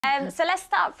So let's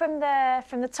start from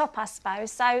the top, I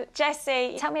suppose. So,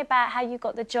 Jessie, tell me about how you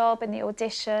got the job and the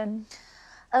audition.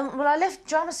 Well, I left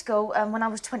drama school when I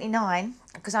was 29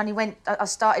 because I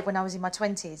started when I was in my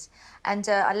 20s, and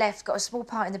I left, got a small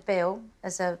part in the bill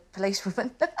as a policewoman.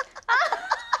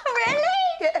 Really?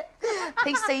 Yeah.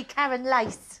 PC Karen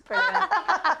Lace. Brilliant.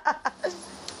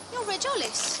 You're Reg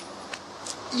Wallace.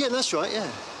 Yeah, that's right, yeah.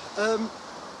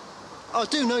 I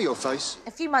do know your face.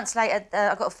 A few months later,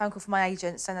 I got a phone call from my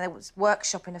agent saying they was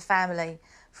workshopping a family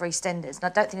for EastEnders, and I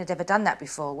don't think I'd ever done that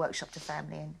before, workshopped a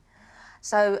family in.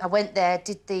 So I went there,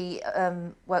 did the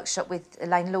workshop with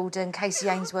Elaine Lawden, Casey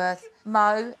Ainsworth,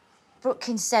 Mo, Brooke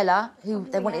Kinsella, who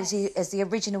they wanted as the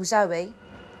original Zoe,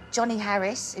 Johnny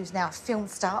Harris, who's now a film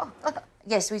star.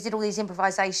 Yes, we did all these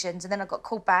improvisations, and then I got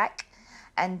called back,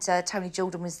 and Tony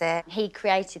Jordan was there. He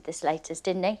created the Slaters,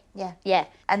 didn't he? Yeah. Yeah.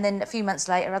 And then a few months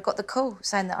later, I got the call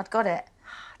saying that I'd got it.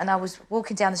 And I was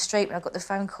walking down the street when I got the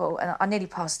phone call, and I nearly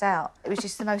passed out. It was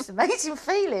just the most amazing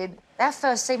feeling. Our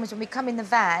first scene was when we come in the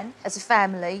van as a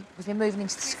family, because we're moving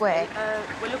into the square.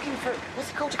 We're looking for...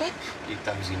 What's it called again? You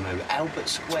dozy moo. Albert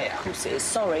Square. Of course it is,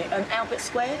 sorry. Albert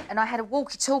Square? And I had a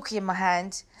walkie-talkie in my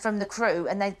hand from the crew,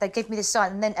 and they gave me the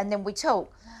sign, and then we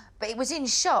talked. But it was in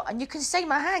shot, and you can see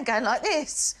my hand going like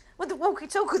this. With the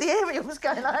walkie-talkie, the aerial was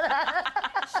going like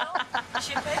that. Sure,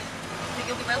 should be. I think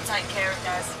you'll be well taken care of,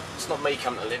 Daz. It's not me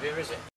coming to live here, is it?